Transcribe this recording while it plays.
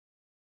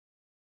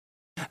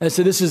And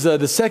so this is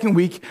the second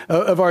week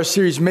of our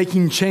series,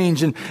 Making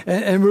Change.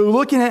 And we're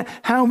looking at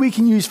how we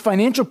can use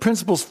financial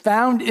principles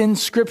found in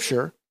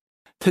Scripture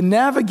to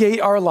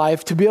navigate our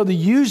life, to be able to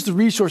use the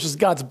resources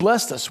God's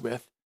blessed us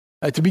with,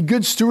 to be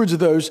good stewards of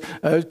those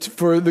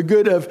for the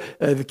good of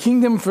the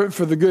kingdom,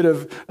 for the good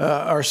of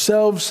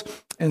ourselves,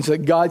 and so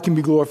that God can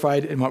be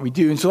glorified in what we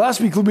do. And so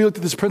last week, we looked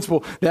at this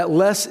principle that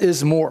less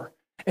is more.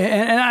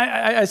 And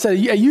I said,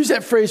 I use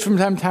that phrase from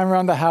time to time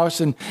around the house,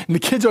 and the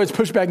kids always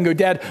push back and go,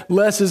 Dad,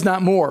 less is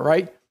not more,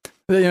 right?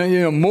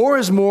 More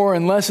is more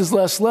and less is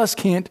less. Less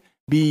can't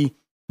be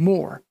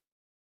more.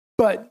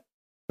 But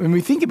when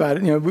we think about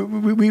it,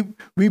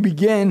 we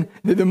begin,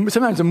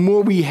 sometimes the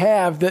more we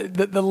have,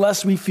 the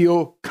less we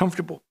feel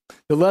comfortable,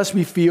 the less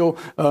we feel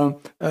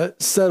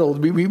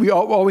settled.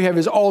 All we have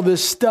is all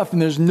this stuff, and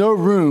there's no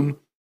room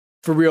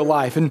for real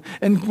life. And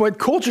what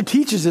culture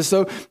teaches us,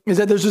 though, is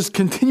that there's this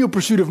continual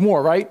pursuit of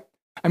more, right?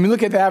 I mean,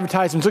 look at the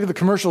advertisements, look at the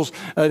commercials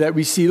that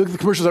we see, look at the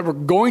commercials that we're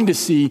going to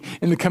see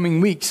in the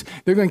coming weeks.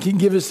 They're going to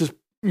give us this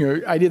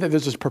idea that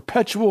there's this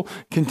perpetual,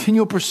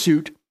 continual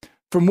pursuit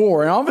for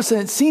more. And all of a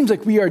sudden, it seems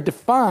like we are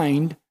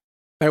defined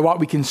by what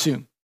we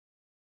consume.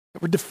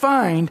 We're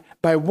defined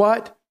by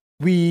what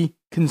we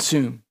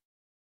consume.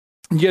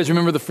 You guys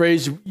remember the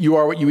phrase, you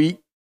are what you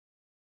eat?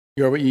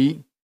 You are what you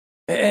eat?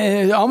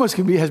 And it almost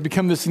has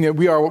become this thing that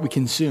we are what we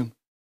consume.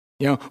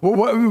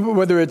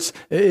 Whether it's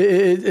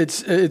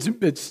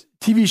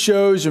TV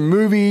shows or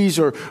movies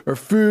or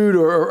food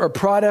or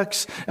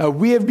products,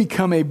 we have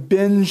become a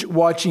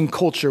binge-watching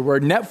culture where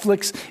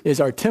Netflix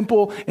is our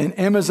temple and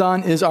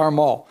Amazon is our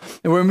mall.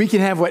 And where we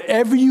can have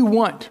whatever you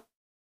want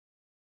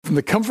from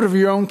the comfort of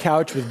your own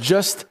couch with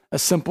just a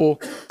simple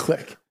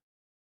click.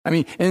 I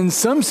mean, in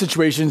some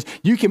situations,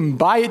 you can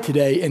buy it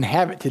today and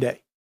have it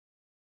today.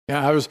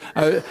 Yeah, I was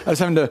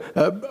having to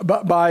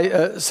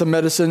buy some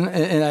medicine,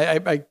 and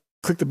I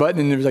clicked the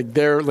button, and it was like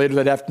there later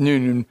that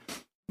afternoon.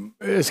 And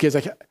this kid's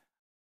like,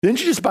 "Didn't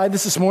you just buy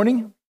this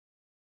morning?"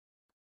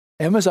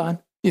 Amazon,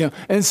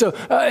 And so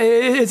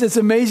it's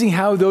amazing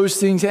how those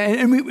things,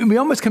 and we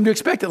almost come to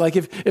expect it. Like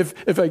if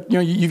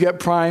you got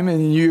Prime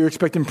and you're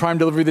expecting Prime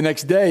delivery the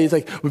next day, it's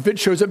like if it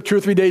shows up 2 or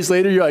 3 days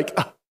later, you're like,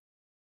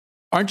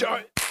 "Aren't you?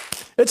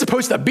 It's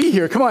supposed to be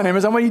here. Come on,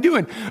 Amazon, what are you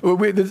doing?"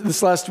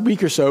 This last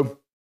week or so,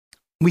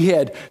 we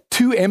had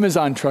 2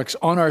 Amazon trucks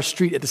on our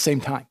street at the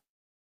same time.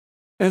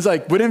 And it's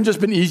like, wouldn't it have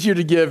just been easier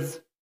to give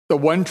the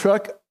one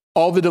truck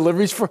all the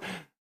deliveries for?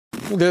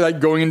 They're like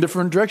going in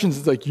different directions.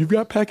 It's like, you've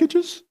got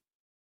packages?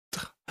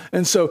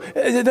 And so,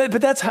 but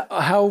that's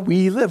how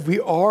we live. We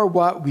are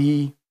what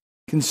we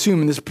consume.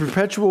 And this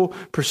perpetual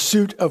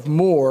pursuit of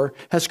more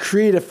has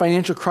created a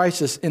financial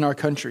crisis in our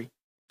country.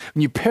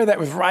 When you pair that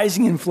with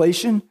rising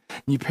inflation,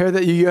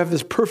 and you have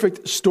this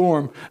perfect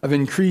storm of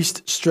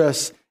increased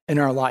stress in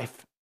our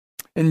life.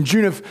 In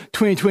June of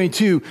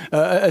 2022,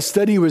 a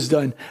study was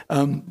done,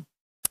 and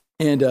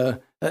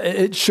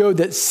it showed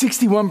that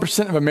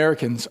 61% of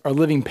Americans are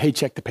living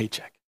paycheck to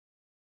paycheck.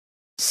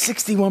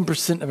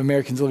 61% of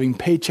Americans living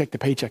paycheck to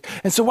paycheck.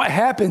 And so what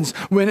happens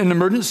when an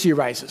emergency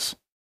arises?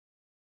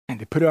 And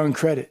they put it on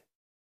credit.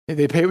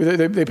 They pay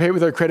with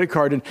their credit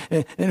card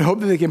and hope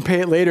that they can pay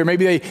it later.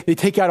 Maybe they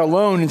take out a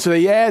loan, and so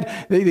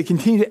they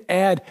continue to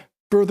add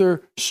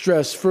further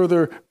stress,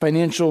 further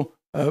financial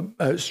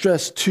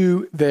stress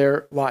to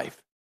their life.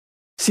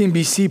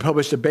 CNBC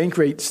published a bank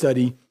rate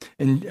study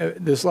in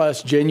this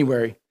last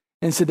January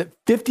and said that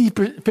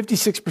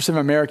 56% of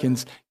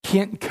Americans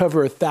can't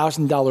cover a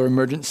 $1,000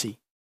 emergency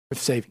with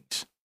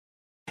savings.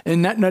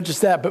 And not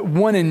just that, but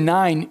 1 in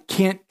 9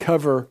 can't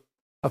cover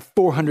a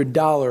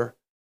 $400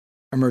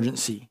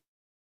 emergency.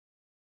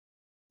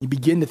 You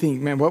begin to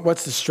think, man,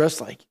 what's the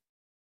stress like?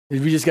 We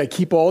just got to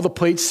keep all the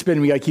plates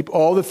spinning. We got to keep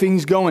all the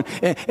things going.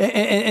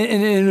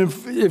 And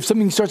if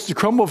something starts to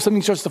crumble, if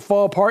something starts to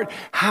fall apart,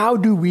 how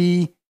do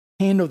we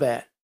handle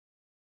that?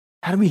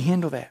 How do we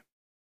handle that?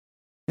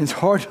 And it's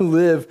hard to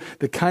live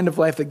the kind of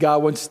life that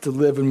God wants us to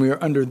live when we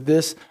are under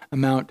this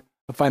amount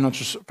of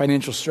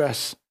financial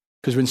stress.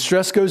 Because when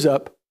stress goes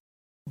up,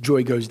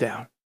 joy goes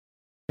down.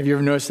 Have you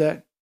ever noticed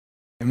that?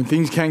 And when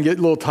things can get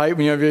a little tight,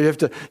 when you have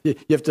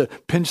to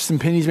pinch some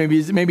pennies, maybe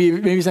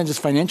it's not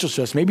just financial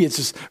stress, maybe it's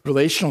just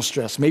relational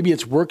stress, maybe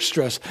it's work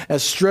stress.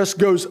 As stress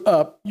goes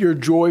up, your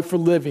joy for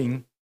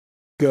living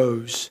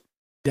goes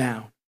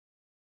down.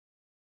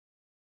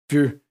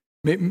 If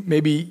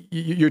maybe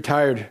you're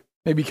tired,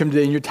 maybe you come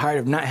today and you're tired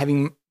of not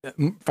having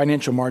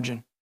financial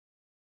margin.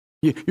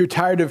 You're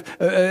tired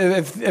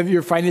of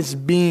your finances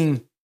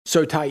being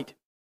so tight.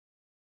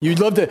 You'd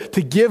love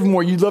to give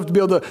more. You'd love to be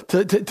able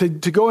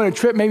to go on a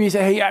trip. Maybe you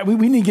say, hey,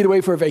 we need to get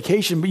away for a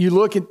vacation. But you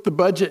look at the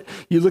budget,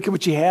 you look at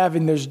what you have,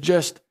 and there's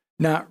just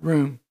not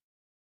room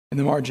in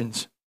the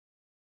margins.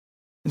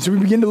 And so we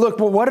begin to look,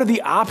 well, what are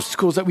the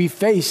obstacles that we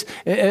face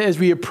as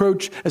we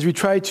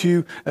try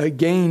to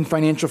gain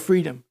financial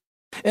freedom?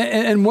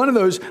 And one of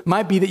those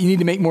might be that you need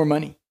to make more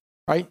money,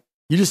 right?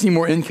 You just need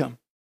more income.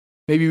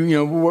 Maybe,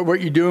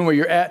 what you're doing, where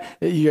you're at,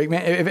 you're like,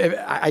 man,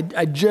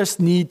 I just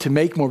need to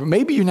make more. But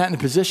maybe you're not in a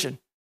position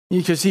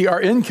Because see, our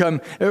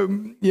income,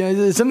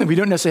 is something we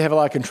don't necessarily have a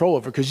lot of control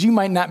over, because you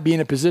might not be in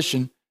a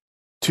position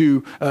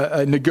to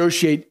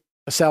negotiate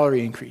a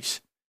salary increase.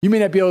 You may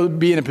not be able to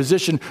be in a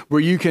position where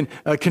you can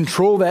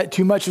control that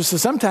too much. So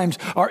sometimes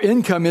our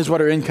income is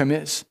what our income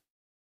is.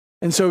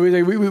 And so we,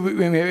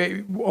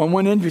 on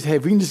one end, we say, hey,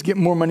 if we can just get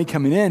more money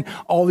coming in,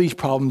 all these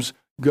problems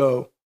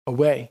go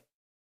away.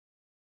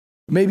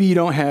 Maybe you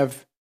don't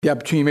have the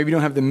opportunity, maybe you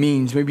don't have the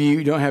means, maybe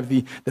you don't have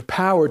the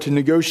power to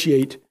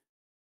negotiate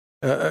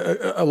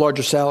a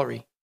larger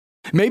salary.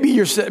 Maybe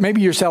your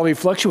salary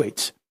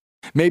fluctuates.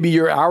 Maybe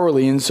you're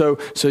hourly, and so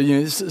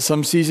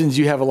some seasons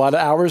you have a lot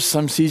of hours.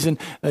 Some season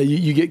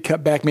you get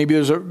cut back. Maybe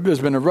there's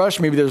been a rush.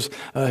 Maybe there's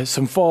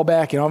some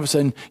fallback, and all of a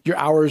sudden your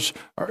hours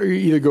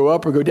either go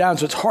up or go down.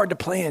 So it's hard to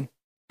plan.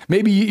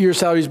 Maybe your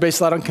salary is based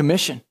a lot on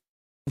commission,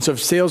 and so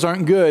if sales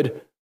aren't good,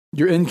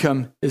 your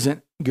income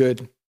isn't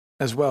good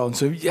as well. And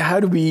so how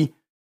do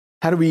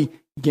we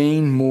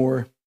gain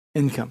more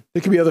income?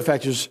 There could be other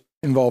factors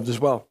involved as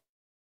well.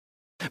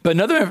 But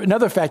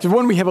another factor,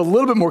 one we have a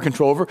little bit more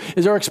control over,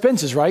 is our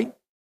expenses, right?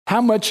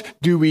 How much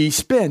do we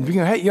spend? We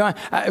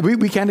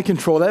kind of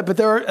control that, but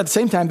at the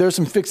same time, there are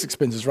some fixed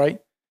expenses, right?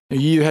 You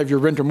either have your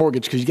rent or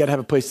mortgage because you got to have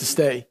a place to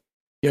stay.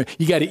 You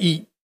got to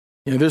eat.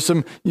 There's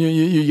some,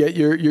 you get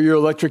your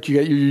electric, you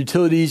got your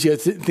utilities, you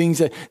got things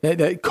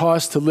that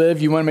cost to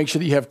live. You want to make sure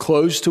that you have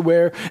clothes to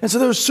wear. And so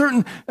there's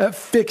certain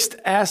fixed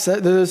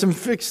assets, there's some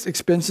fixed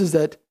expenses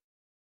that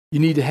you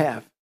need to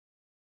have.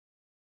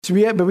 So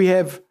we have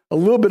a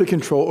little bit of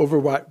control over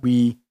what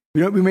we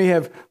may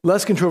have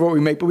less control over what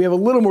we make, but we have a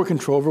little more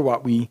control over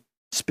what we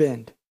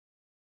spend.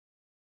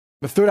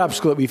 The third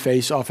obstacle that we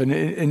face often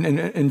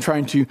in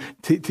trying to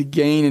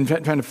gain and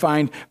trying to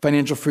find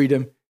financial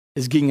freedom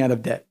is getting out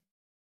of debt.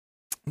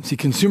 See,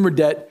 consumer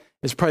debt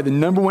is probably the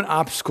number one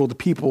obstacle to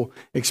people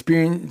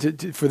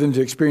for them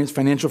to experience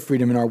financial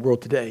freedom in our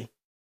world today.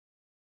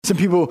 Some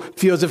people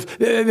feel as if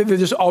they're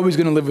just always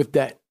going to live with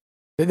debt.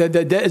 That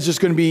debt is just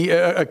going to be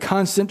a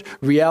constant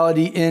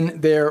reality in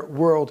their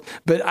world.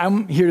 But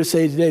I'm here to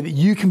say today that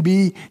you can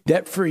be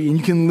debt-free and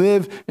you can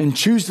live and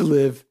choose to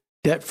live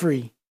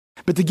debt-free.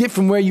 But to get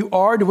from where you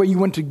are to where you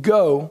want to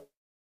go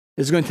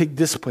is going to take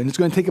discipline. It's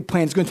going to take a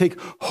plan. It's going to take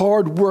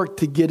hard work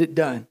to get it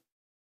done.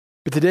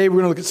 But today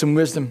we're going to look at some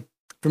wisdom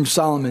from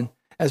Solomon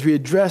as we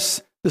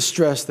address the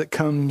stress that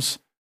comes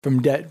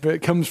from debt, but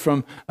it comes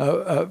from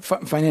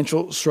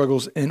financial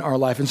struggles in our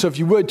life. And so if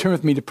you would, turn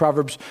with me to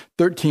Proverbs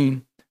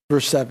 13,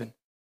 verse 7.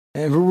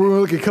 And we're going to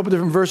look at a couple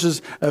different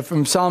verses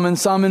from Solomon.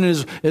 Solomon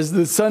is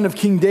the son of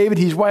King David.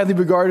 He's widely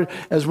regarded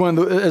as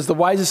as the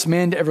wisest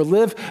man to ever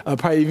live,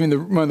 probably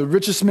even one of the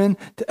richest men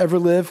to ever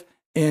live.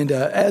 And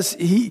as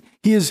he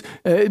is,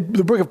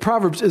 the book of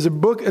Proverbs is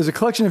a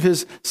collection of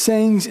his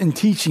sayings and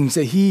teachings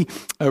that he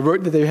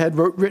wrote, that they had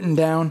written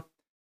down,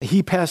 that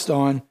he passed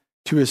on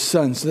to his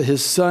son, so that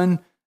his son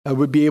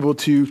would be able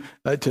to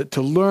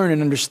learn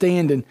and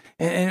understand.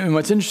 And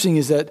what's interesting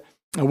is that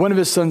one of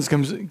his sons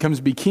comes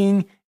to be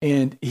king,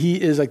 and he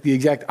is like the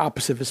exact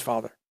opposite of his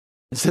father.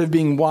 Instead of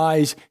being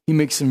wise, he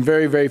makes some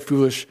very, very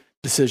foolish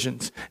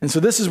decisions. And so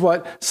this is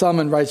what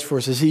Solomon writes for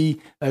us as he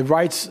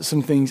writes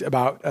some things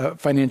about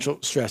financial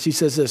stress. He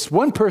says this: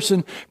 one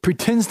person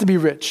pretends to be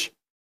rich,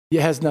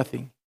 yet has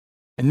nothing.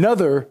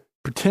 Another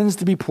pretends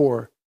to be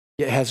poor,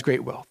 yet has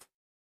great wealth.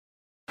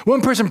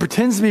 One person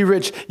pretends to be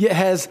rich, yet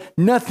has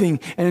nothing.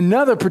 And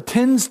another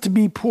pretends to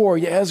be poor,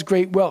 yet has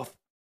great wealth.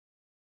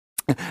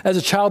 As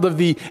a child of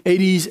the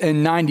 80s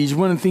and 90s,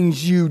 one of the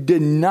things you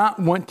did not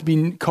want to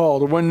be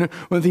called, or one of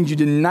the things you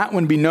did not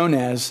want to be known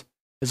as,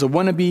 is a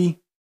wannabe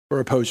or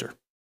a poser.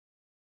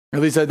 Or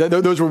at least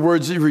those were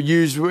words that were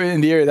used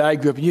in the area that I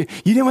grew up in. You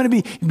didn't want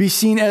to be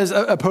seen as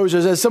a poser,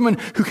 as someone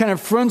who kind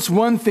of fronts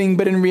one thing,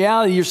 but in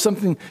reality, you're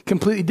something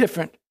completely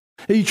different.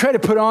 You try to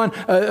put on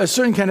a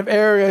certain kind of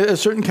air, a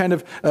certain kind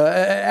of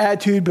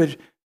attitude, but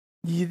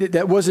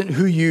that wasn't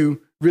who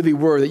you really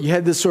were, that you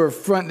had this sort of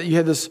front, that you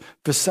had this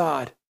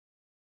facade.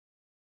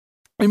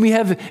 And we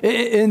have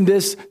in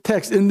this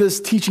text, in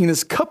this teaching,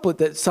 this couplet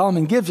that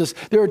Solomon gives us,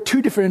 there are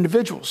two different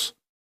individuals.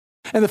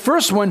 And the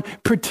first one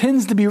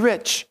pretends to be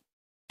rich.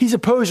 He's a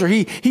poser.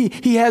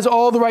 He has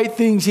all the right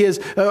things. He has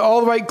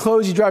all the right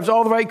clothes. He drives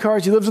all the right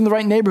cars. He lives in the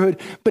right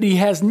neighborhood, but he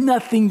has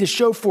nothing to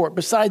show for it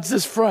besides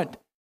this front.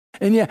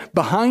 And yeah,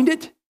 behind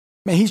it,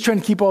 man, he's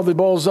trying to keep all the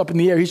balls up in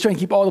the air. He's trying to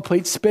keep all the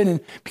plates spinning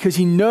because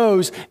he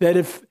knows that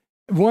if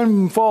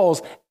one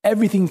falls,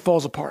 everything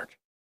falls apart.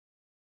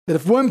 That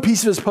if one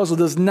piece of his puzzle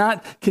does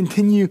not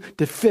continue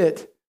to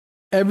fit,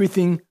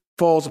 everything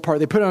falls apart.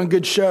 They put on a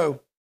good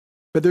show,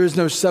 but there is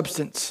no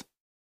substance.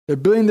 They're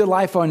building their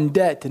life on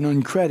debt and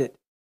on credit,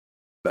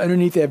 but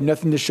underneath they have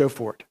nothing to show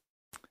for it.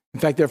 In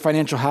fact, their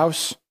financial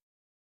house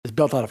is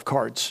built out of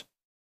cards.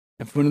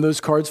 If one of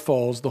those cards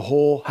falls, the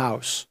whole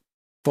house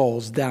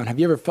falls down. Have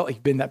you ever felt like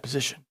you've been in that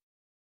position?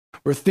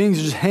 Where things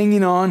are just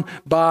hanging on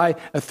by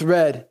a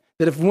thread,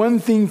 that if one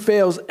thing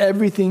fails,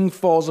 everything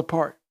falls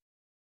apart.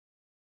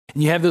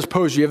 And you have this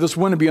poser, you have this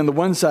wannabe on the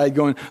one side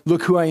going,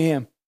 look who I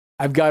am.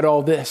 I've got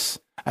all this.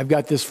 I've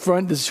got this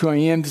front. This is who I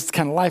am. This is the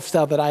kind of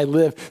lifestyle that I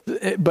live.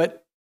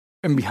 But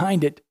and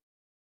behind it,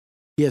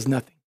 he has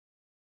nothing.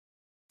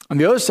 On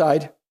the other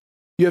side,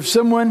 you have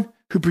someone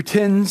who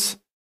pretends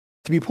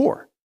to be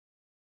poor.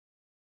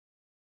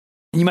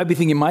 And you might be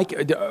thinking, Mike,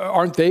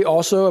 aren't they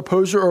also a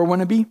poser or a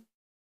wannabe?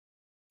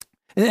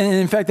 And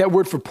in fact, that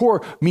word for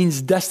poor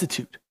means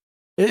destitute.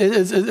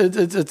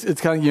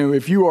 It's kind of,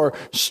 if you are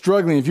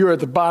struggling, if you're at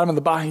the bottom of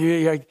the bottom,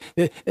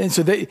 and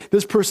so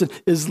this person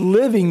is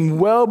living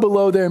well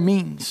below their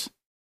means.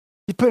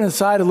 He's putting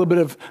aside a little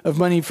bit of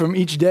money from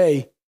each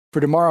day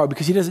for tomorrow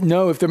because he doesn't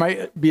know if there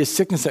might be a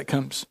sickness that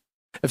comes,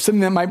 if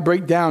something that might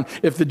break down,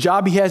 if the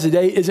job he has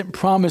today isn't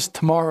promised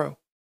tomorrow.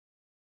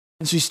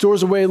 And so he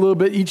stores away a little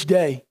bit each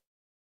day.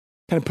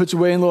 Kind of puts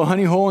away in a little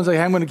honey hole and is like,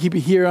 I'm going to keep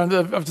it here on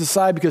the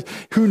side because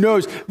who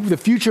knows, the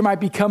future might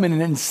be coming and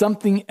then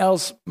something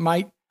else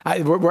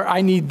where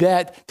I need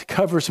that to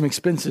cover some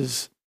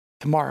expenses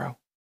tomorrow.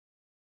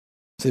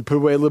 So they put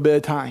away a little bit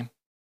of time.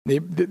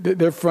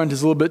 Their front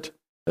is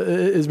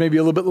is maybe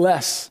a little bit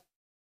less,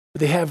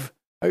 but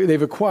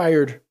they've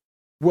acquired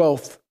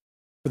wealth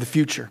for the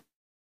future.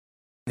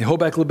 They hold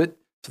back a little bit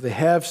so they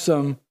have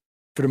some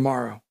for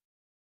tomorrow.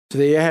 So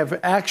they have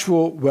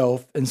actual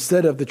wealth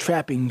instead of the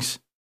trappings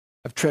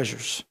of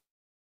treasures.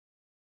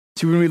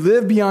 See, when we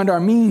live beyond our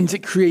means,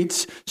 it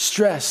creates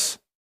stress.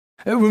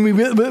 When we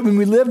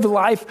live the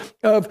life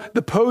of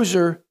the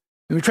poser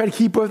and we try to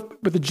keep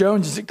up with the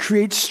Joneses, it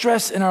creates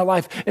stress in our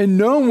life. And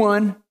no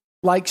one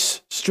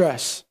likes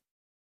stress.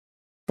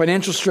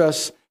 Financial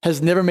stress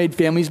has never made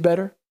families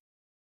better.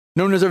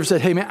 No one has ever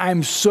said, hey man,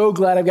 I'm so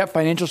glad I've got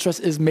financial stress.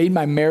 It's made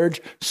my marriage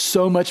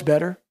so much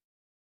better,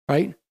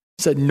 right?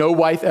 Said no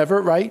wife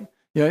ever, right?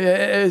 No,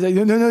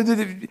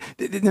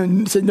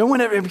 said no one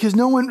ever, because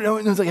no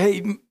one's like,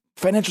 hey,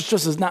 financial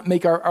stress does not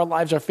make our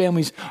lives, our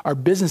families, our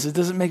businesses,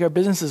 doesn't make our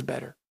businesses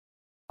better.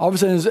 All of a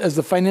sudden, as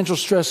the financial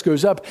stress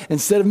goes up,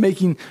 instead of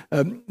making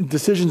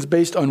decisions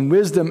based on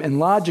wisdom and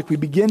logic, we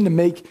begin to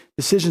make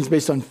decisions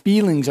based on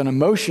feelings, on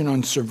emotion,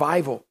 on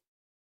survival.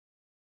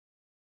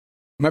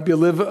 You might be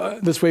able to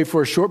live this way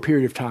for a short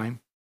period of time.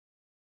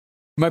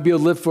 You might be able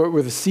to live for it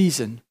with a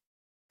season,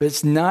 but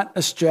it's not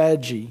a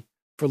strategy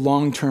for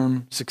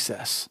long-term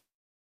success.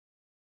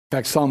 In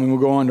fact, Solomon will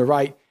go on to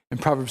write in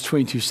Proverbs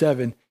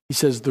 22:7, he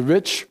says, the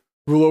rich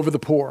rule over the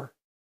poor,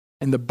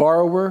 and the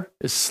borrower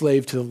is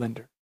slave to the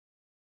lender.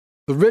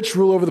 The rich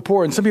rule over the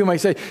poor. And some people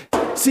might say,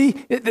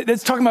 see,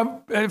 that's talking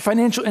about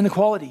financial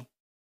inequality.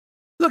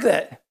 Look at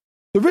that.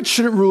 The rich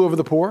shouldn't rule over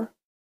the poor.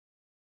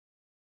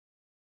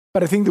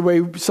 But I think the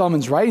way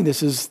Solomon's writing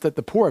this is that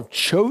the poor have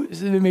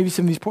chosen, maybe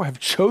some of these poor have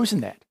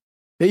chosen that.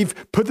 They've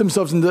put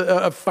themselves into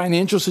a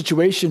financial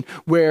situation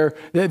where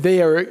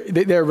they are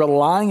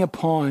relying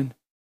upon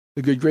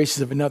the good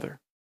graces of another.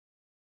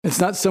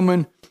 It's not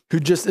someone who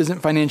just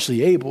isn't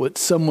financially able.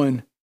 It's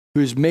someone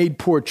who has made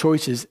poor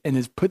choices and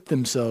has put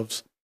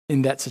themselves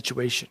in that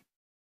situation,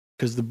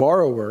 because the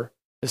borrower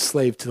is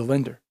slave to the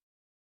lender.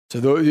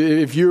 So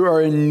if you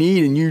are in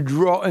need and you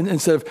draw,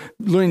 instead of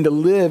learning to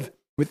live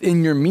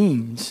within your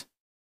means,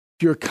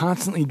 if you're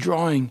constantly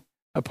drawing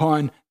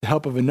upon the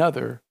help of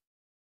another,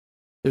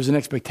 there's an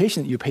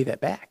expectation that you pay that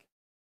back.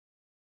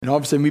 And all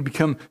of a sudden we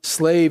become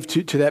slave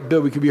to that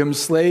bill. We could become a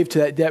slave to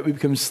that debt. We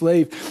become a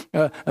slave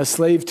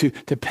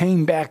to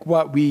paying back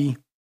what we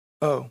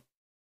owe.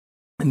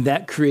 And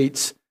that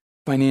creates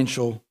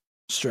financial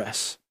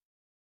stress.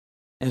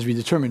 As we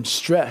determined,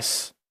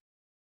 stress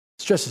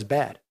is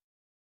bad.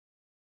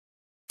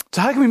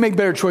 So how can we make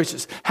better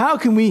choices? How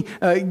can we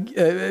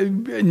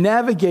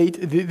navigate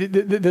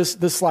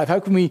this life?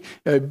 How can we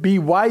be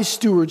wise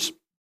stewards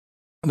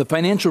of the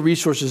financial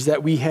resources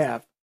that we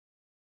have?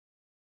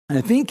 And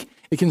I think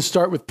it can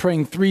start with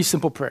praying three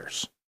simple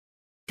prayers.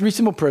 Three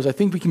simple prayers. I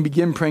think we can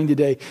begin praying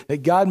today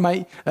that God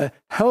might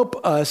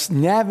help us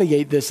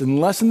navigate this and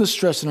lessen the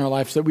stress in our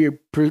life so that we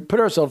put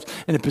ourselves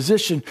in a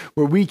position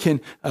where we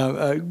can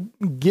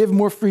give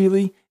more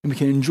freely and we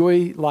can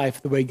enjoy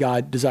life the way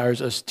God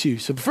desires us to.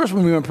 So the first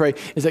one we want to pray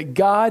is that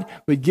God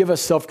would give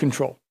us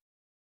self-control.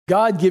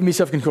 God, give me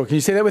self-control. Can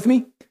you say that with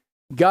me?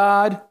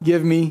 God,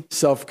 give me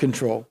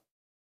self-control.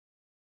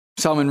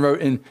 Solomon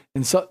wrote in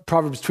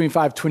Proverbs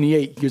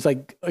 25:28, he was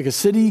like a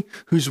city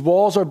whose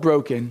walls are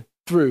broken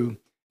through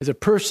is a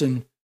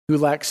person who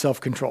lacks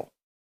self-control.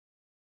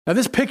 Now,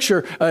 this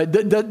picture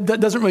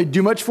doesn't really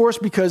do much for us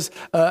because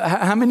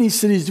how many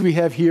cities do we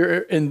have here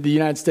in the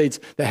United States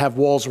that have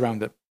walls around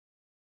them?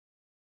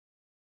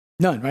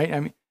 None, right? I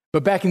mean,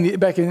 but back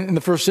in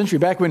the first century,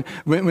 back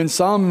when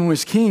Solomon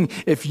was king,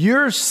 if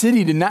your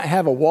city did not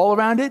have a wall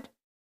around it,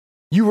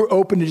 you were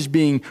open to just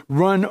being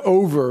run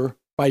over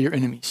by your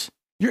enemies.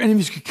 Your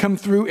enemies could come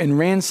through and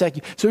ransack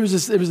you. So it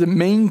was the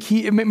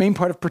main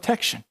part of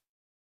protection.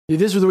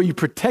 This was the way you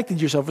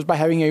protected yourself, was by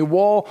having a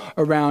wall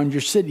around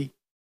your city.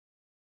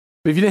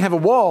 But if you didn't have a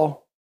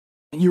wall,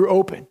 you were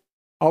open.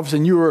 All of a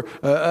sudden, you were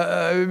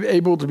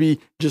able to be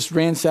just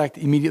ransacked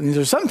immediately.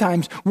 So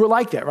sometimes we're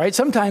like that, right?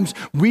 Sometimes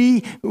we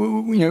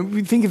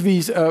think of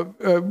these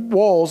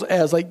walls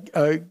as like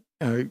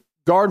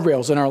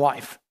guardrails in our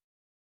life.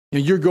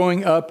 You're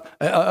going up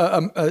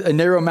a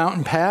narrow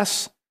mountain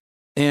pass,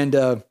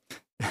 and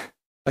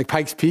like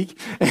Pikes Peak,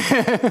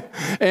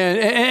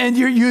 and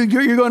you're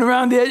going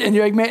around it, and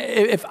you're like, man,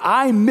 if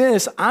I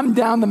miss, I'm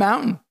down the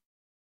mountain.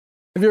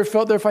 Have you ever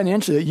felt there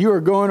financially? You are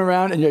going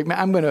around, and you're like,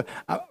 man,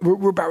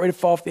 we're about ready to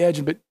fall off the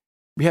edge, but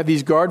we have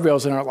these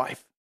guardrails in our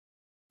life.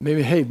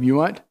 Maybe, hey, you know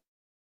what?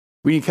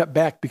 We need to cut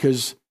back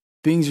because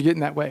things are getting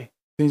that way.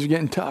 Things are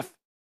getting tough.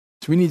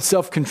 So we need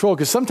self-control,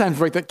 because sometimes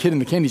we're like that kid in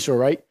the candy store,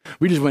 right?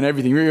 We just want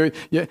everything.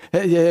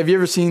 Have you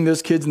ever seen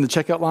those kids in the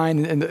checkout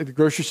line in the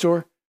grocery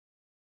store?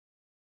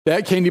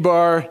 That candy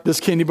bar, this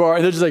candy bar,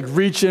 and they're just like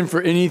reaching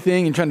for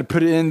anything and trying to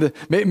put it in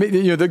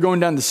they're going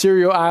down the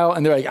cereal aisle,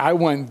 and they're like, I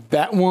want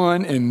that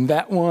one and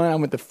that one. I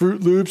want the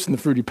Fruit Loops and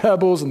the Fruity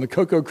Pebbles and the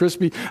Cocoa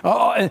Crispy.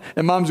 Oh, and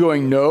mom's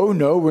going, no,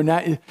 we're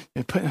not. And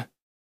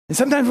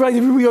sometimes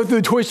we go through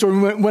the toy store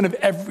and we want one of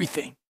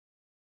everything.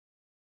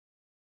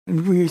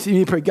 And we need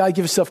to pray, God,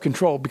 give us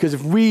self-control, because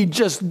if we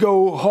just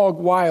go hog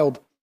wild,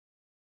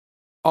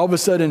 all of a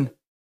sudden,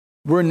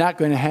 we're not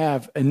going to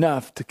have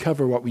enough to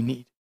cover what we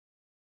need.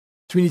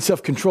 So we need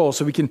self-control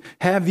so we can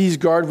have these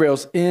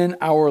guardrails in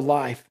our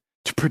life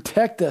to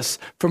protect us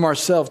from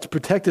ourselves, to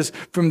protect us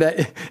from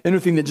that inner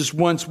thing that just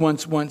wants,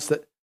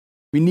 that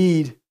we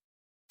need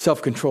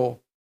self-control.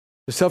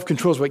 The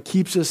self-control is what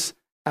keeps us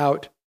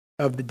out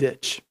of the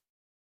ditch.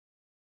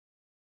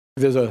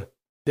 There's a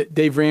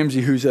Dave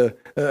Ramsey, who's a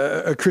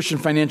Christian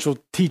financial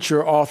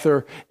teacher,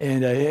 author,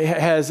 and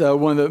has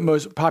one of the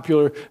most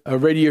popular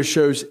radio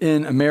shows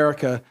in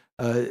America.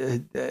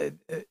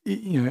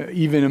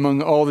 Even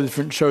among all the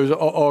different shows,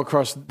 all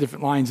across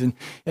different lines, and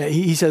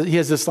he says, he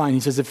has this line. He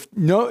says,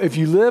 "If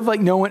you live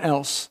like no one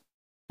else,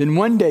 then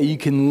one day you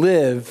can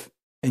live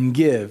and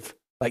give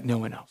like no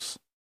one else."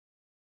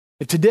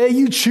 If today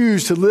you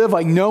choose to live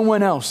like no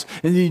one else,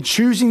 and you're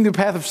choosing the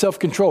path of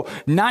self-control,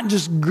 not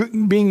just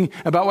being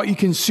about what you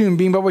consume,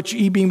 being about what you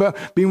eat, being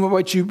about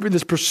what you,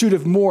 this pursuit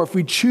of more. If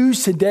we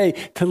choose today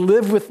to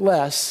live with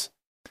less,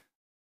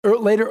 or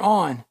later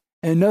on,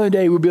 and another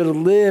day we'll be able to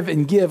live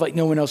and give like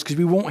no one else, because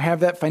we won't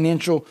have that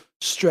financial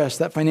stress,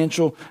 that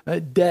financial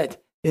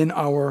debt in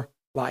our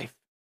life.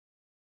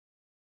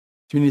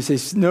 So we need to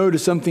say no to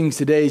some things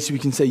today so we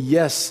can say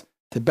yes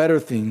to better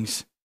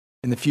things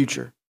in the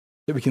future,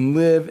 that we can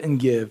live and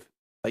give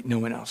like no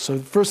one else. So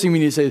the first thing we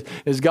need to say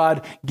is,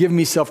 God, give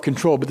me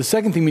self-control. But the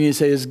second thing we need to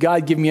say is,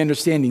 God, give me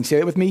understanding. Say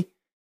it with me.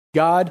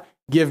 God,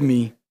 give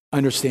me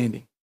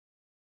understanding.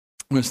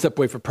 I'm going to step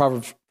away from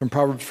Proverbs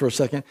for a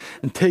second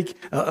and take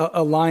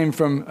a line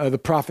from the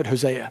prophet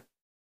Hosea.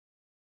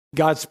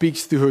 God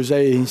speaks through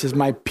Hosea. He says,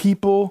 my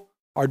people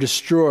are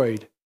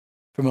destroyed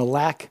from a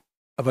lack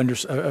of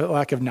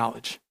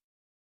knowledge.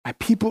 My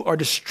people are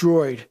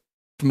destroyed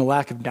from a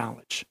lack of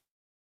knowledge.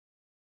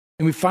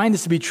 And we find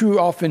this to be true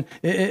often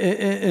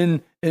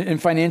in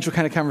financial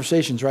kind of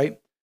conversations, right?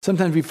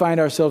 Sometimes we find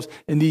ourselves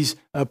in these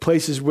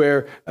places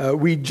where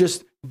we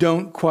just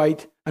don't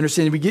quite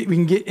understand. We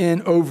can get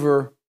in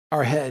over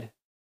our head.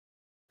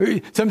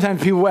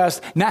 Sometimes people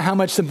ask not how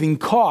much something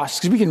costs,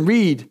 because we can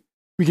read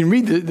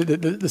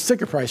the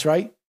sticker price,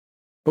 right?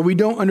 But we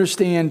don't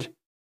understand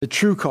the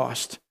true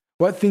cost,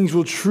 what things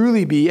will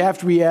truly be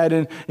after we add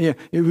in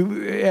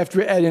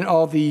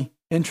all the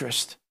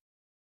interest.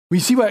 We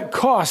see what it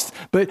costs,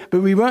 but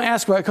we won't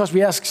ask what it costs.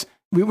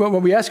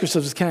 What we ask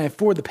ourselves is, can I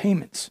afford the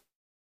payments?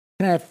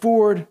 Can I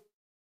afford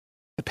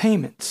the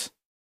payments?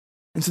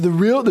 And so the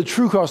real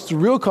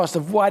cost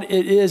of what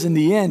it is in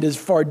the end is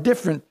far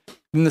different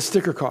than the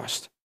sticker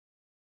cost.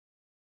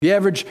 The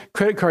average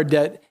credit card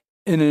debt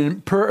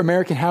per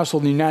American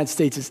household in the United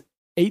States is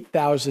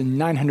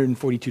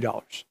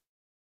 $8,942.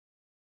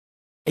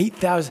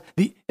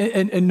 $8,000.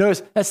 And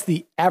notice that's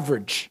the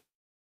average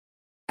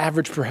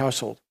per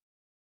household.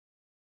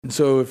 And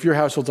so if your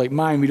household's like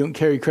mine, we don't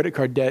carry credit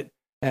card debt.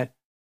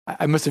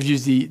 I must have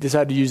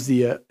decided to use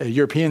the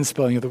European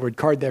spelling of the word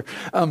card there.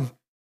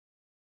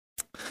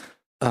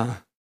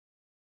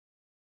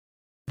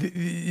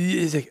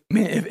 It's like,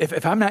 man,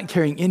 if I'm not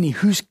carrying any,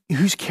 who's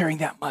carrying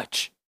that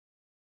much?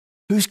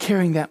 Who's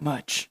carrying that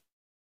much?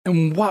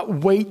 And what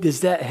weight does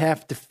that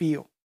have to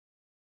feel?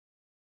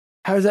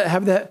 How does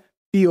that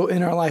feel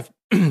in our life?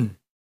 If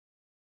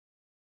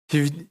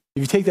you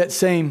take that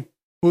same,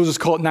 we'll just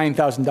call it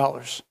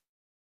 $9,000.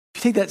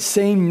 If you take that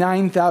same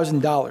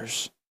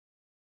 $9,000,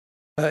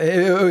 with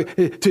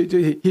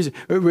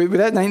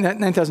that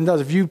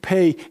 $9,000, if you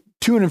pay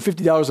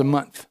 $250 a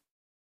month,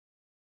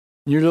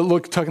 you're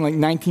talking like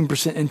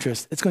 19%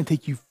 interest, it's going to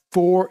take you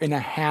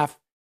 4.5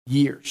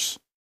 years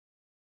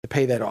to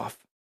pay that off.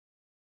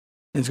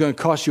 And it's going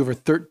to cost you over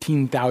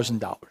 $13,000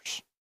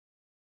 to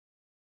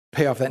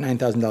pay off that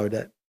 $9,000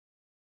 debt.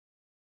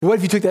 But what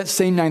if you took that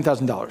same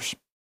 $9,000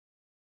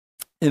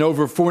 and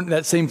over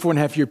that same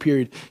 4.5 year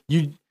period,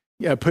 you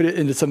put it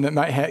into something that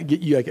might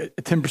get you like a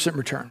 10%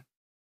 return,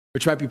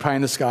 which might be pie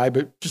in the sky,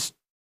 but just,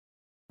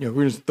 we're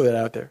going to throw that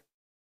out there.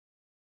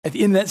 At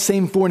the end of that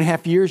same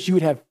 4.5 years, you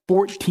would have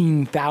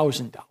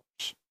 $14,000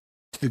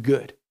 to the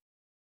good.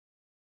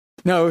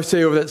 Now,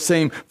 say over that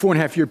same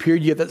 4.5 year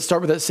period, you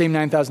start with that same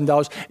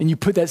 $9,000, and you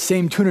put that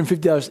same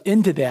 $250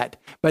 into that.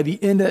 By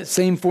the end of that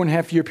same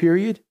 4.5 year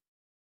period,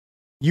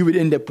 you would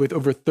end up with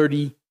over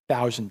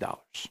 $30,000.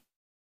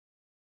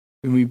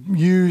 When we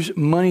use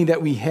money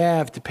that we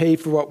have to pay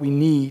for what we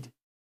need,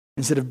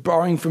 instead of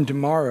borrowing from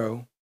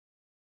tomorrow,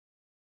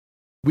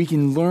 we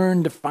can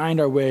learn to find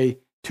our way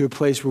to a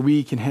place where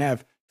we can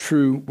have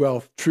true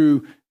wealth,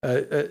 true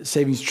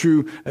savings,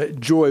 true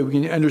joy. We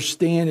can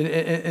understand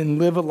and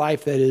live a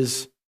life that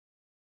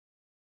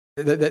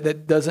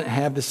doesn't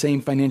have the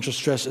same financial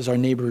stress as our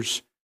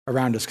neighbors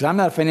around us. Because I'm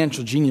not a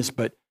financial genius,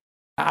 but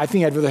I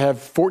think I'd rather have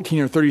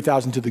 14 or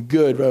 30,000 to the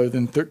good rather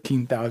than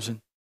 13,000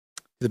 to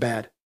the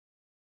bad.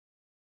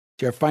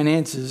 See, our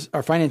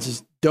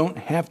finances don't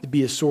have to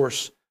be a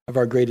source of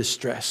our greatest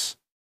stress.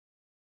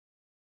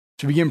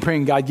 So we begin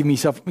praying, God, give me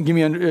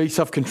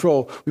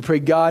self-control. We pray,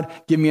 God,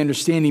 give me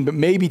understanding. But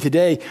maybe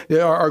today,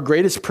 our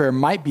greatest prayer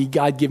might be,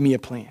 God, give me a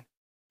plan. Can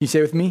you say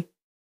with me?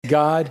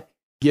 God,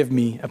 give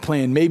me a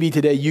plan. Maybe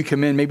today you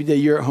come in, maybe today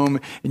you're at home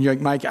and you're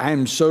like, Mike, I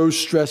am so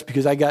stressed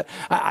because I've got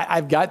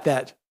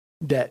that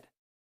debt.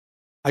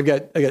 I've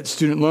got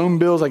student loan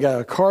bills. I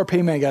got a car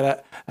payment. I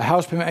got a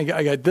house payment.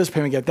 I got this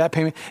payment. I got that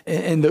payment.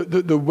 And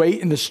the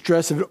weight and the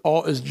stress of it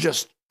all is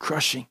just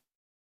crushing.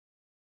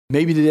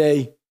 Maybe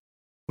today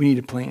we need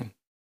a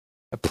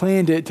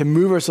plan to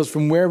move ourselves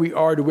from where we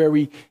are to where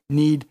we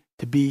need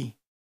to be.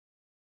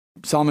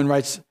 Solomon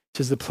writes,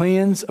 says, the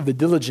plans of the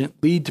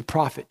diligent lead to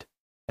profit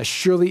as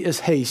surely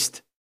as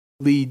haste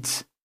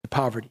leads to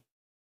poverty.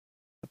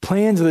 The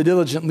plans of the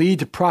diligent lead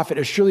to profit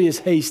as surely as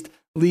haste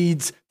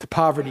leads to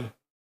poverty.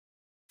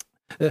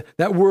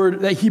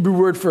 That Hebrew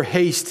word for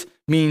haste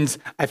means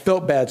I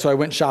felt bad, so I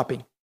went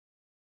shopping.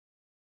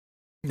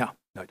 No, it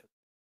doesn't.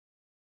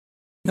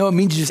 No, it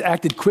means you just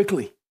acted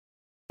quickly.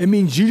 It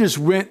means you just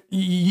went,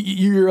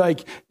 you're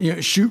like,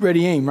 shoot,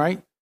 ready, aim,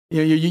 right?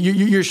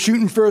 You're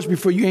shooting first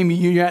before you aim.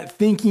 You're not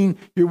thinking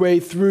your way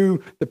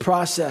through the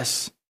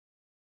process.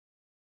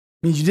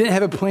 It means you didn't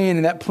have a plan,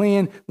 and that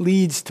plan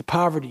leads to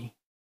poverty.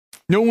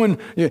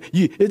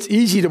 It's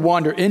easy to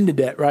wander into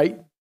debt, right?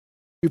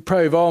 We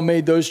probably have all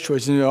made those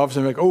choices, and all of a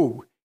sudden, like,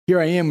 oh,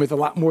 here I am with a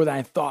lot more than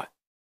I thought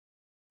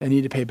I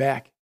need to pay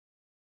back.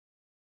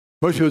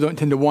 Most people don't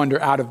tend to wander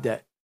out of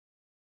debt.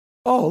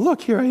 Oh,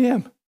 look, here I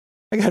am.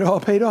 I got it all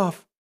paid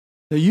off.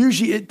 Now,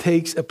 usually it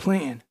takes a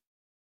plan.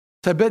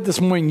 So I bet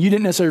this morning you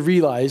didn't necessarily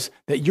realize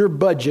that your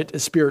budget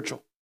is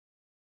spiritual.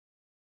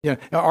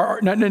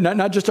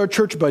 Not just our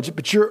church budget,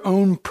 but your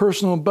own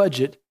personal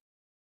budget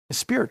is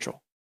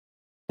spiritual.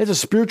 It's a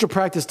spiritual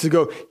practice to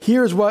go,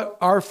 here's what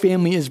our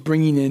family is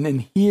bringing in,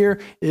 and here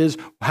is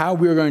how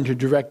we're going to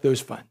direct those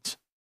funds.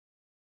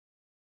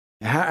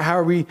 How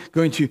are we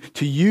going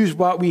to use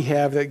what we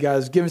have that God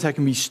has given us? How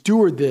can we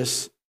steward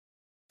this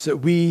so that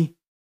we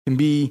can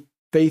be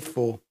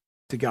faithful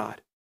to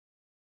God?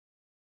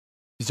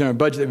 It's in our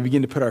budget that we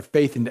begin to put our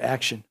faith into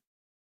action.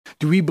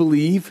 Do we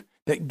believe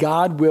that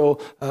God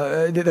will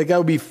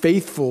be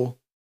faithful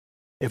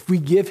if we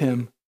give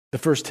him the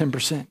first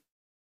 10%?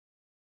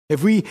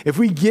 If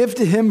we give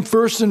to him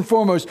first and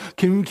foremost,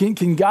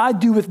 can God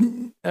do with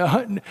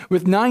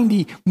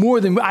 90 more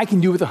than I can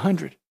do with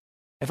 100?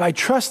 If I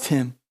trust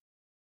him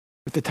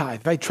with the tithe,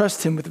 if I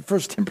trust him with the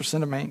first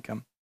 10% of my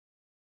income.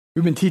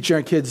 We've been teaching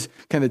our kids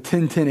kind of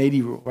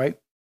 10-10-80 rule, right?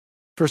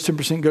 First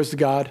 10% goes to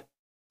God.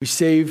 We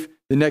save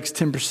the next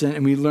 10%,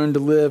 and we learn to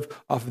live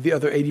off of the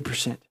other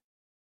 80%.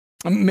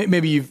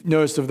 Maybe you've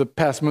noticed over the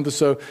past month or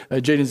so,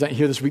 Jaden's not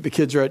here this week. The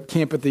kids are at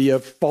camp at the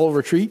fall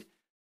retreat.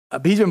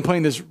 But he's been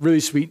playing this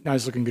really sweet,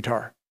 nice-looking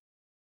guitar.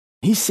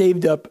 He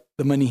saved up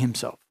the money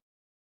himself.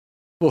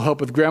 We'll help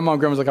with grandma.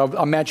 Grandma's like,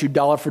 I'll match you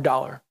dollar for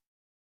dollar.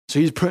 So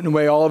he's putting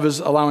away all of his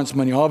allowance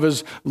money, all of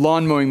his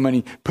lawn mowing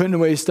money, putting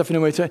away, stuffing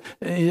away.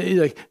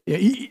 Like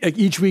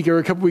each week or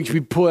a couple weeks,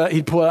 he'd pull out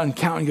and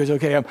count, and he goes,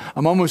 okay,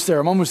 I'm almost there,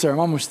 I'm almost there, I'm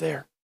almost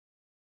there.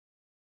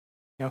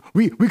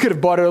 We could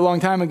have bought it a long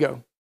time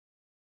ago.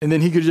 And then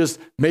he could have just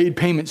made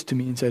payments to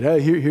me and said, hey,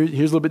 here's a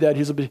little bit, Dad,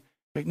 here's a little bit.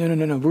 Like, no. We're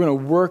going to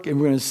work and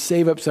we're going to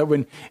save up so that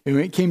when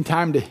it came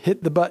time to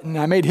hit the button,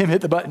 I made him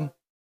hit the button.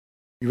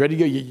 You ready to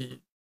go? He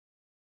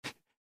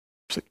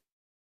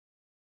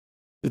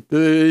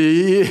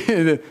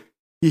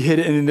hit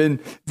it, and then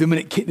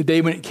the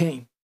day when it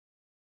came,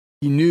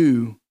 he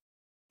knew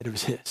that it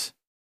was his.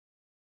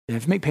 Didn't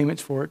have to make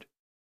payments for it.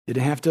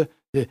 Didn't have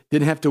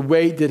to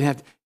wait.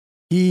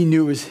 He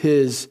knew it was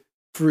his,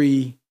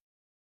 free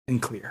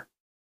and clear.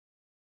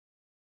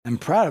 I'm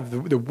proud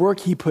of the work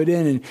he put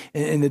in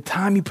and the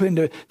time he put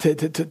into to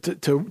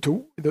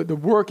the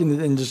work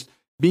and just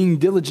being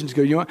diligent to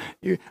go,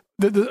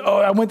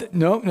 I want that.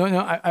 No,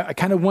 I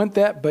kind of want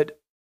that, but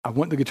I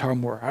want the guitar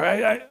more.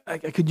 I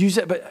could use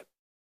that, but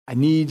I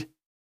need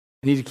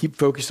to keep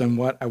focused on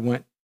what I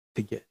want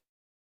to get.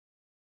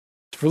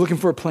 So if we're looking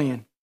for a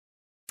plan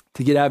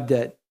to get out of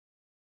debt,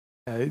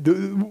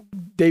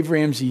 Dave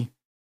Ramsey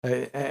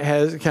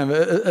has kind of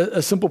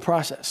a simple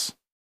process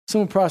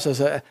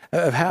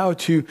of how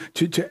to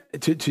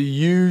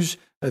use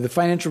the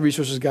financial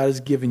resources God has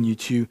given you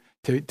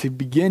to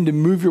begin to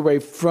move your way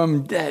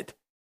from debt,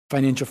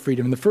 financial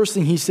freedom. And the first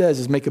thing he says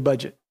is make a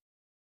budget.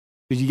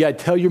 Because you got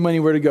to tell your money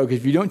where to go.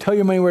 Because if you don't tell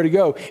your money where to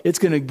go, it's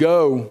going to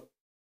go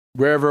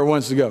wherever it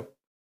wants to go.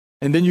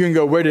 And then you can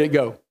go, where did it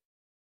go?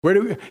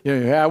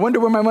 I wonder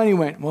where my money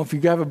went. Well, if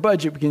you have a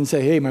budget, we can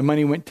say, hey, my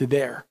money went to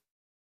there,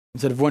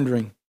 instead of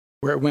wondering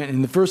where it went.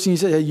 And the first thing you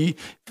say,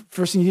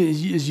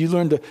 is you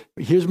learn to,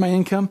 here's my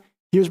income,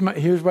 here's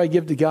what I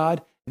give to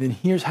God, and then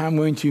here's how I'm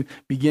going to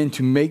begin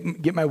to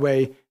get my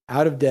way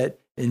out of debt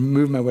and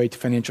move my way to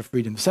financial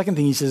freedom. The second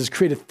thing he says is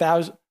create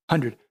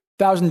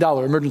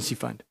 $1,000 emergency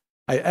fund.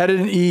 I added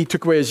an E,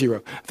 took away a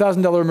zero.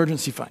 $1,000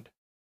 emergency fund.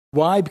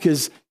 Why?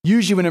 Because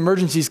usually when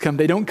emergencies come,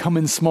 they don't come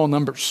in small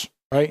numbers,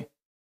 right?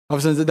 All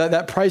of a sudden,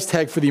 that price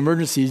tag for the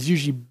emergency is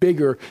usually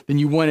bigger than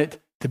you want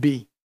it to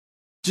be.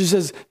 Just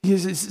says,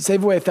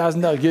 save away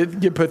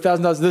 $1,000. Put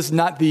 $1,000. This is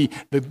not the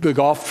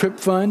golf trip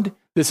fund.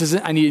 This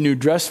isn't, I need a new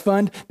dress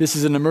fund. This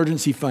is an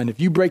emergency fund. If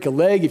you break a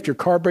leg, if your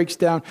car breaks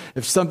down,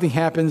 if something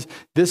happens,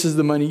 this is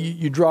the money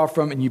you draw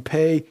from and you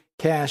pay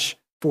cash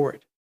for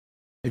it.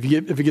 If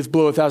it gets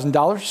below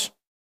 $1,000,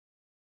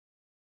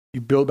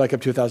 you build back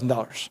up to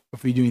 $1,000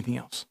 before you do anything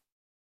else.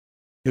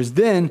 Because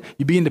then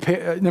you begin to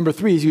pay, number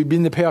three is you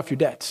begin to pay off your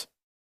debts.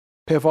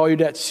 Pay off all your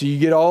debts. So you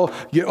get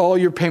all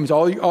your payments,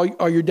 all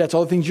your debts,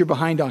 all the things you're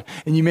behind on,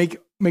 and you make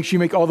sure you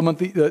make all the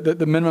monthly,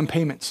 the minimum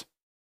payments.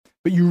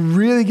 But you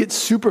really get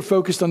super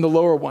focused on the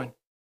lower one,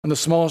 on the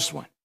smallest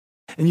one.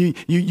 And you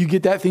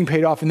get that thing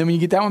paid off. And then when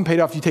you get that one paid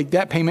off, you take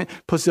that payment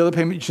plus the other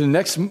payment to the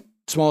next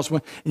smallest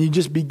one, and you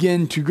just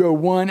begin to go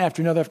one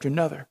after another after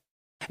another.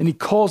 And he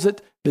calls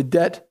it the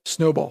debt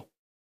snowball.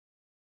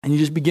 And you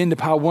just begin to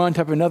pile one on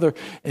top of another.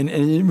 And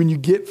when you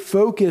get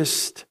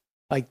focused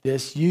like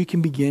this, you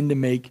can begin to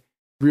make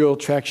real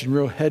traction,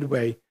 real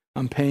headway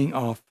on paying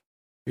off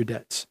your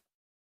debts.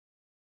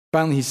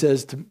 Finally, he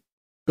says to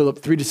build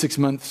up 3 to 6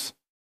 months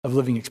of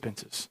living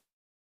expenses.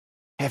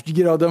 After you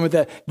get all done with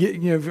that,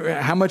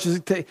 how much does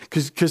it take?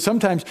 Because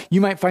sometimes you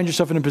might find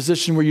yourself in a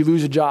position where you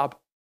lose a job.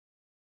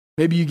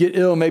 Maybe you get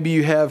ill. Maybe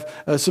you have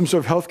some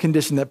sort of health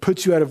condition that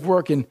puts you out of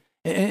work and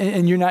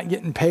you're not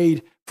getting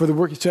paid for the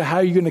work. So how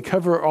are you going to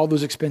cover all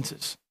those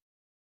expenses?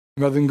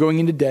 Rather than going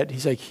into debt,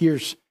 he's like,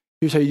 here's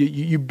how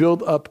you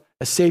build up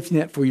a safety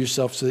net for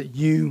yourself so that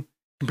you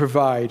can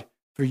provide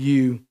for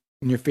you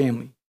and your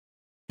family.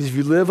 Because if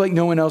you live like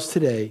no one else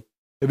today,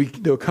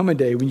 there'll come a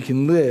day when you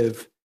can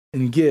live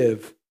and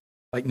give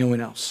like no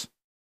one else.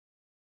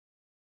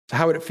 So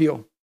how would it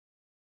feel?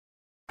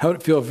 How would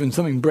it feel if when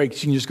something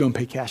breaks, you can just go and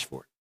pay cash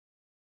for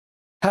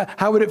it?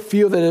 How would it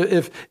feel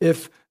that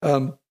if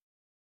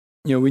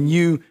when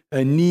you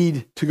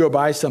need to go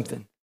buy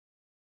something,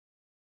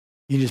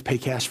 you just pay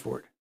cash for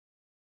it?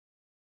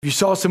 If you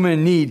saw someone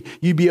in need,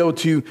 you'd be able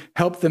to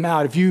help them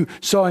out. If you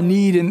saw a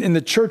need in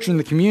the church or in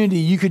the community,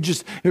 you could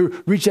just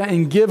reach out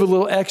and give a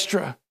little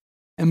extra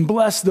and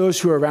bless those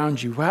who are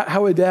around you.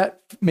 How would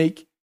that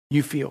make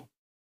you feel?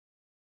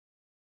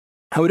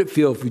 How would it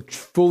feel if we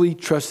fully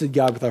trusted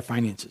God with our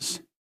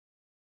finances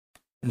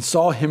and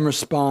saw him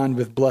respond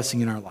with blessing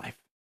in our life?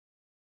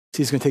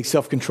 See, it's going to take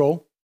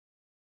self-control.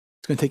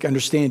 It's going to take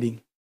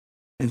understanding,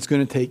 and it's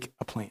going to take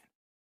a plan.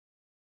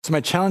 So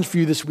my challenge for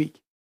you this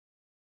week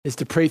is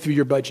to pray through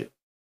your budget.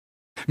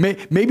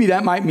 Maybe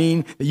that might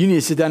mean that you need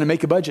to sit down and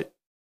make a budget.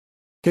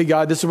 Okay,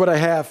 God, this is what I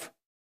have.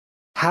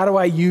 How do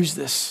I use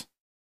this?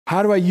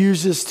 How do I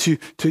use this to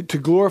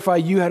glorify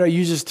you? How do I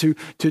use this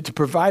to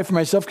provide for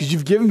myself? Because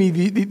you've given me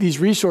these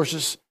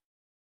resources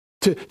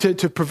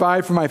to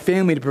provide for my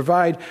family, to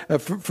provide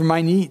for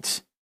my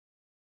needs.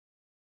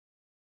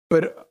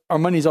 But our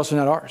money is also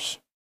not ours.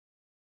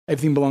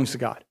 Everything belongs to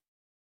God.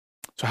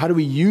 So how do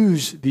we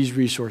use these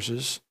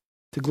resources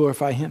to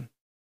glorify him?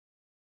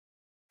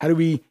 How do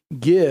we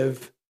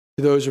give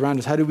to those around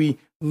us? How do we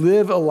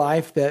live a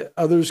life that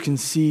others can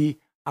see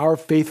our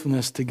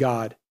faithfulness to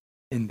God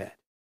in that?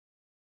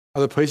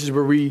 Are there places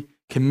where we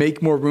can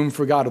make more room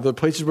for God? Are there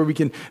places where we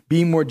can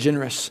be more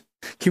generous?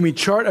 Can we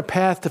chart a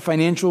path to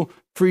financial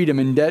freedom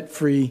and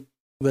debt-free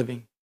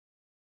living?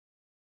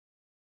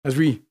 As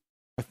we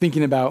are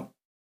thinking about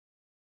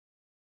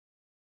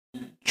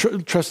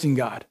trusting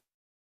God.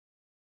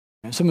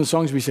 And some of the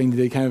songs we sing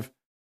today kind of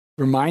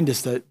remind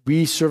us that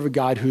we serve a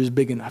God who is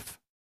big enough,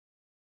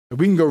 that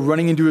we can go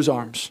running into his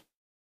arms.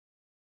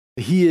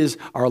 That he is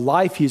our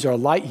life, he's our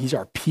light, he's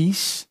our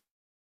peace.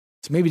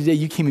 So maybe today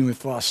you came in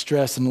with a lot of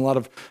stress and a lot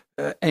of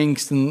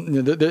angst, and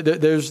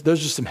there's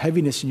just some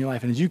heaviness in your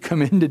life. And as you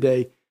come in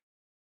today,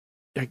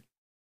 God,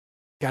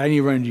 I need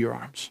to run into your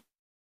arms.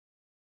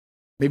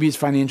 Maybe it's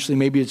financially,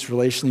 maybe it's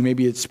relationally,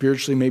 maybe it's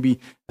spiritually, maybe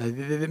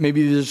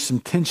there's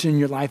some tension in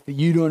your life that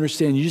you don't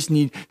understand. You just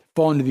need to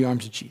fall into the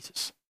arms of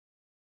Jesus.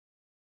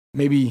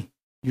 Maybe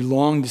you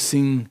long to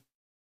sing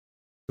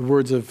the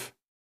words of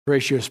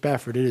Horatio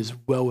Spafford, "It is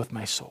well with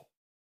my soul."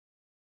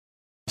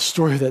 The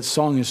story of that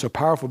song is so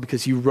powerful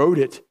because he wrote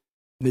it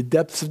in the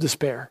depths of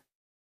despair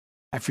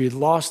after he had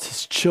lost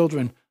his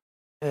children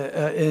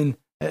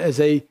as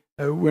they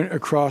went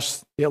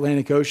across the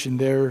Atlantic Ocean.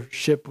 Their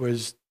ship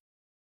was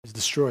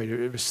destroyed.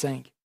 It was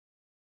sank.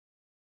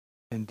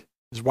 And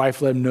his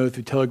wife let him know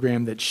through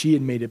telegram that she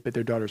had made it, but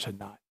their daughters had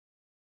not.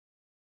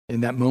 In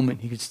that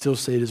moment, he could still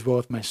say, "It is well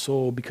with my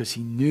soul," because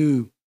he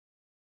knew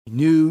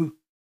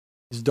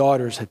his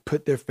daughters had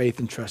put their faith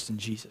and trust in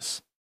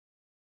Jesus.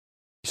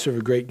 We serve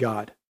a great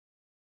God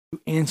who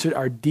answered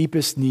our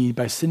deepest need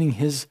by sending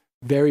his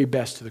very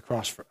best to the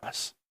cross for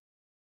us.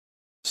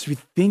 So we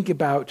think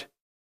about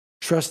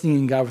trusting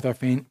in God with our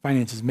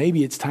finances.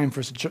 Maybe it's time for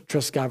us to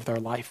trust God with our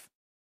life,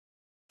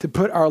 to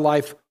put our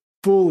life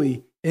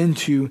fully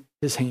into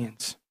his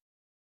hands.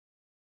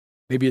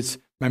 Maybe it's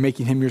by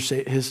making him your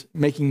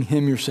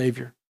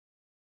Savior.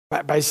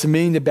 By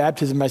submitting to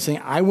baptism, by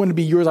saying, I want to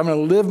be yours. I'm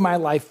going to live my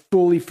life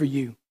fully for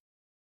you.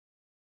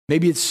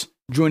 Maybe it's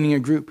joining a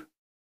group.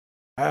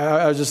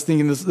 I was just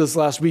thinking this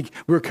last week,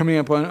 we were coming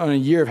up on a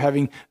year of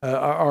having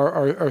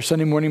our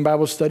Sunday morning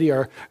Bible study,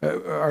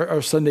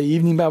 our Sunday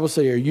evening Bible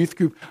study, our youth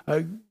group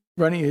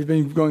running. It's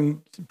been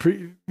going,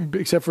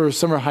 except for a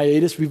summer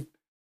hiatus, we've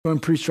gone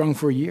pretty strong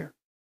for a year.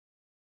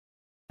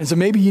 And so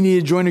maybe you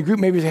need to join a group.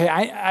 Maybe say,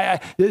 hey,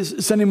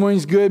 this Sunday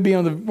morning's good, being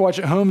able to watch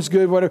at home is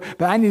good, whatever.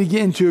 But I need to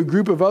get into a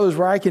group of others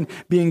where I can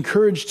be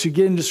encouraged to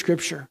get into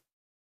Scripture.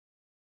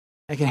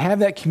 I can have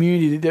that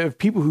community of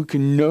people who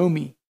can know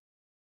me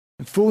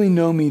and fully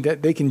know me,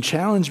 that they can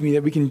challenge me,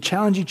 that we can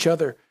challenge each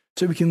other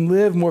so we can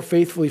live more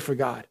faithfully for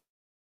God.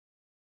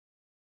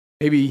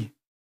 Maybe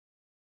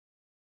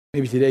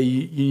today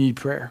you need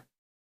prayer.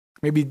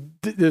 Maybe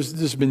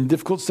there's been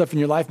difficult stuff in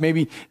your life.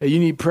 Maybe you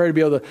need prayer to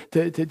be able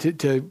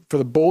to for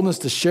the boldness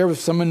to share with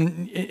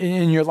someone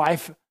in your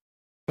life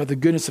about the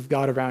goodness of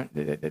God around,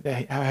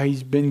 how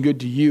he's been good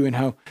to you and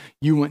how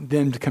you want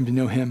them to come to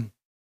know him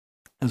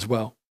as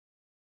well.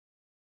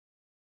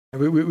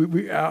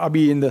 I'll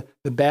be in the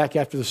back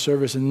after the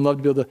service and love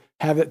to be able to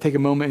have that, take a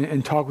moment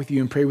and talk with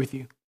you and pray with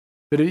you.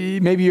 But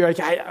maybe you're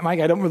like, Mike,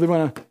 I don't really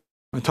want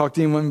to talk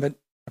to anyone, but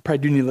I probably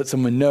do need to let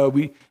someone know.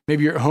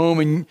 Maybe you're at home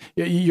and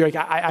you're like,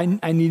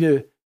 I need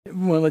to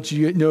want to let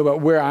you know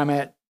about where I'm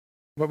at,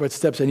 what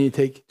steps I need to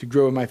take to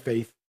grow in my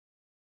faith.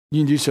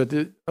 You can do so at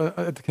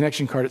the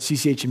connection card at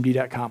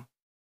cchmd.com.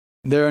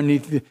 There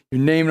underneath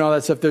your name and all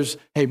that stuff, there's,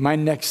 hey, my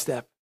next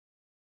step.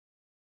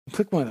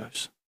 Click one of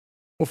those.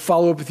 We'll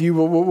follow up with you.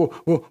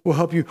 We'll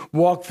help you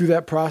walk through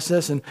that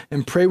process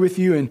and pray with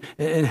you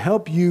and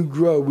help you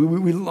grow.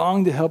 We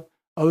long to help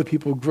other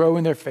people grow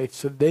in their faith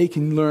so they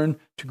can learn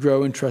to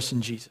grow and trust in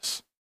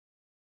Jesus.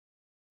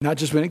 Not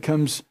just when it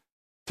comes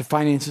to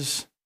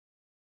finances,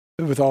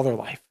 but with all their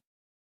life.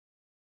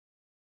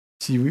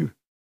 See,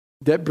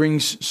 that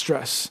brings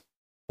stress.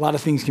 A lot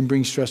of things can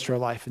bring stress to our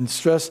life. And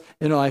stress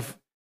in our life,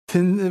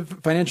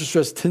 financial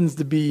stress tends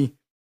to be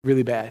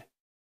really bad.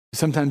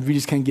 Sometimes we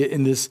just kind of get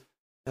in this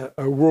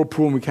a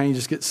whirlpool and we kind of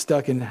just get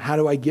stuck in how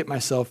do I get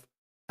myself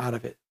out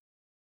of it?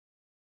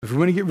 If we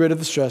want to get rid of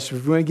the stress,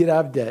 if we want to get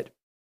out of debt,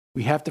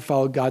 we have to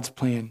follow God's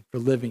plan for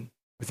living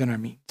within our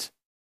means.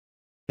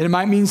 And it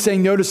might mean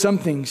saying no to some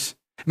things.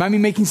 It might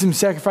mean making some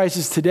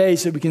sacrifices today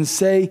so we can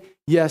say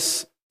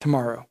yes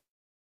tomorrow.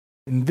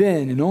 And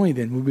then, and only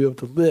then, we'll be able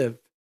to live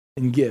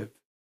and give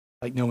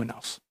like no one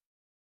else.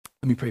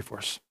 Let me pray for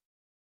us.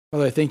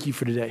 Father, I thank you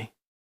for today.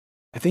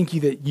 I thank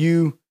you that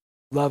you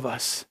love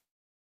us,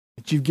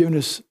 that you've given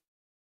us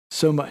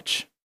so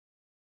much,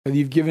 that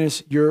you've given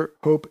us your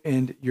hope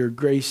and your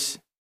grace.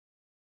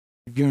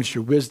 You've given us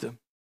your wisdom.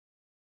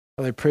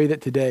 Father, I pray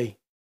that today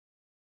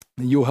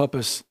that you'll help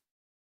us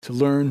to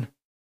learn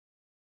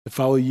to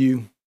follow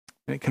you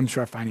when it comes to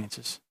our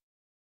finances.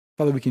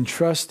 Father, we can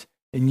trust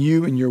in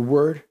you and your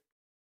word.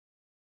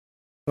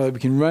 Father, we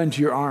can run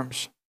to your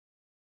arms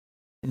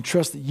and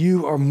trust that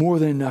you are more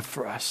than enough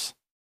for us.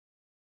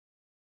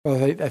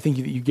 Father, I thank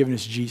you that you've given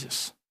us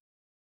Jesus.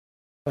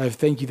 Father, I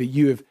thank you that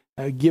you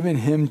have given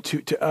him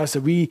to us,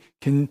 that we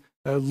can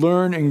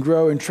learn and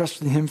grow and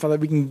trust in him. Father,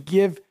 we can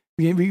give,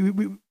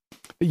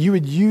 that you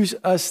would use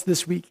us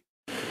this week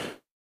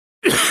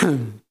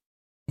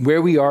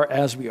where we are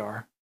as we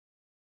are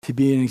to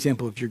be an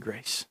example of your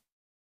grace.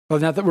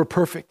 Father, not that we're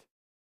perfect,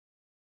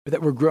 but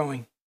that we're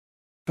growing.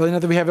 Father,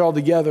 not that we have it all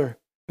together,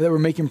 but that we're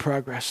making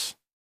progress.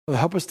 Father,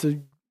 help us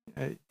to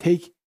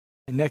take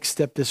a next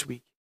step this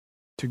week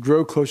to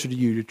grow closer to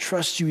you, to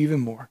trust you even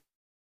more.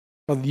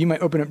 Father, you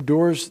might open up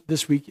doors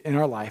this week in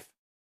our life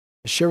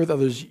to share with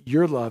others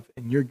your love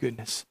and your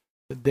goodness,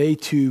 that they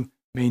too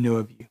may know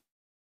of you.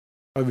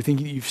 Father, we thank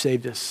you that you've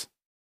saved us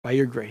by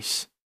your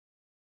grace.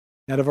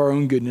 Not of our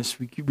own goodness,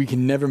 we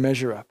can never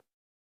measure up.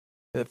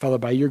 That, Father,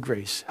 by your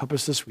grace, help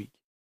us this week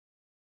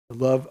to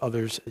love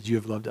others as you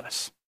have loved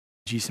us.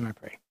 In Jesus' name I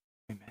pray.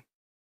 Amen.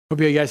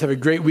 Hope you guys have a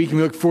great week, and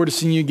we look forward to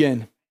seeing you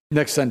again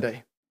next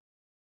Sunday.